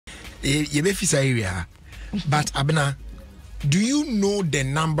You be fisa area. But Abena, do you know the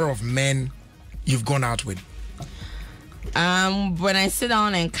number of men you've gone out with? When I sit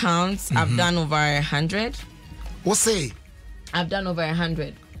down and count, I've done over 100. What say? I've done over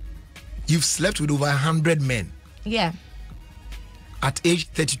 100. You've slept with over 100 men? Yeah. At age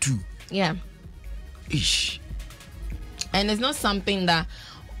 32? Yeah. Ish. And it's not something that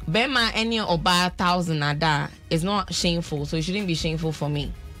Bema any oba 1,000 ada is not shameful, so it shouldn't be shameful for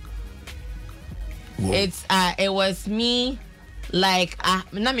me. Whoa. It was me, like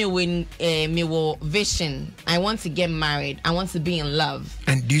na me when me wo vision. I want to get married. I want to be in love.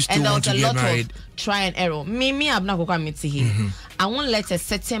 And do you still want to get married? Try and error. I'm not going to him. I won't let a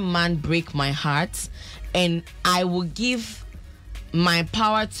certain man break my heart, and I will give my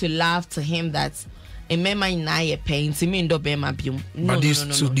power to love to him that. But you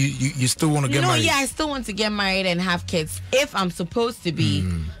still want to get married? Yeah, I still want to get married and have kids. If I'm supposed to be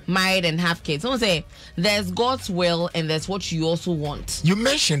married and have kids, don't say there's God's will and there's what you also want. You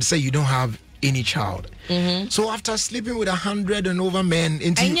mentioned, say you don't have any child. So after sleeping with 100 and over men,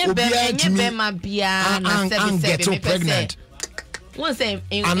 get pregnant. One say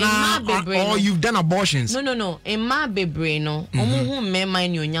in my baby, or you've done abortions. No. In my baby, no. Who me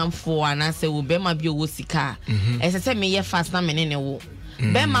mind you nyam for and I say will be my bio sika. As I say me ye fast na me ne wo.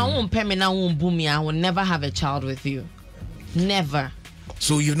 Be my own pay na won boom me, I will never have a child with you. Never.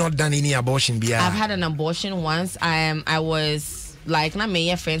 So you've not done any abortion, Bia? I've had an abortion once. I was like na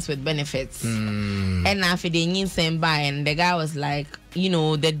me friends with benefits. And after the yin by and the guy was like, you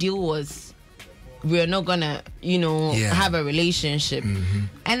know, the deal was we're not gonna, have a relationship.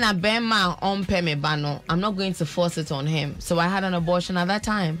 And I bear my own payment bano. I'm not going to force it on him. So I had an abortion at that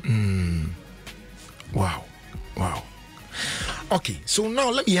time. Wow. Okay, so now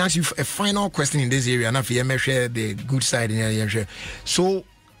let me ask you a final question in this area. And if you share the good side in here, so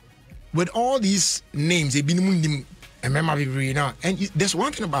with all these names, and there's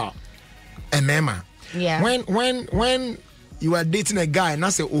one thing about Emema. Yeah. When you are dating a guy, and I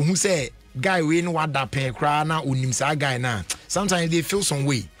say, who say guy we know what that pen cry now unimsa guy now. Sometimes they feel some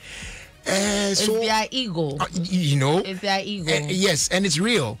way. It's so their ego. It's their ego. Yes, and it's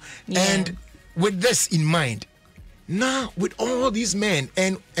real. Yeah. And with this in mind, now with all these men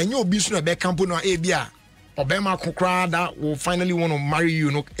and your business be campo no ebia Obama Kokra that will finally want to marry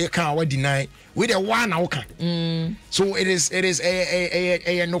you, can't deny with a one can. So it is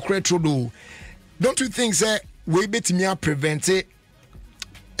a no credit. Don't you think that we bet me prevent it?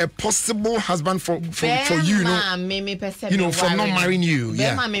 A possible husband for you, from not marrying you.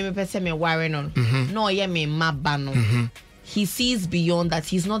 He sees beyond that.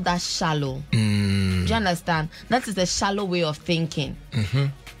 He's not that shallow. Do you understand? That is a shallow way of thinking.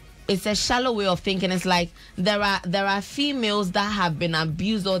 It's a shallow way of thinking. It's like there are females that have been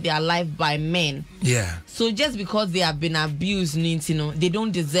abused all their life by men. Yeah. So just because they have been abused, they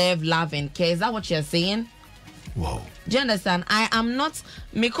don't deserve love and care. Is that what you're saying? Whoa. Do you understand? I am not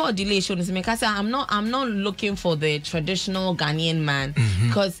I'm not looking for the traditional Ghanaian man,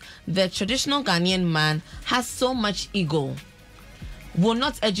 because the traditional Ghanaian man has so much ego, will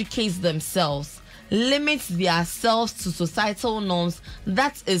not educate themselves, limits themselves to societal norms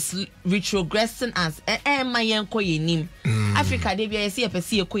that is retrogressing as Africa.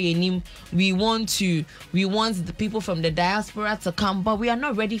 We want the people from the diaspora to come, but we are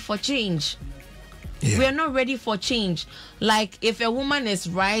not ready for change. Yeah. We are not ready for change. Like if a woman is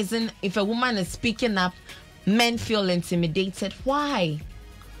rising, if a woman is speaking up, men feel intimidated. Why?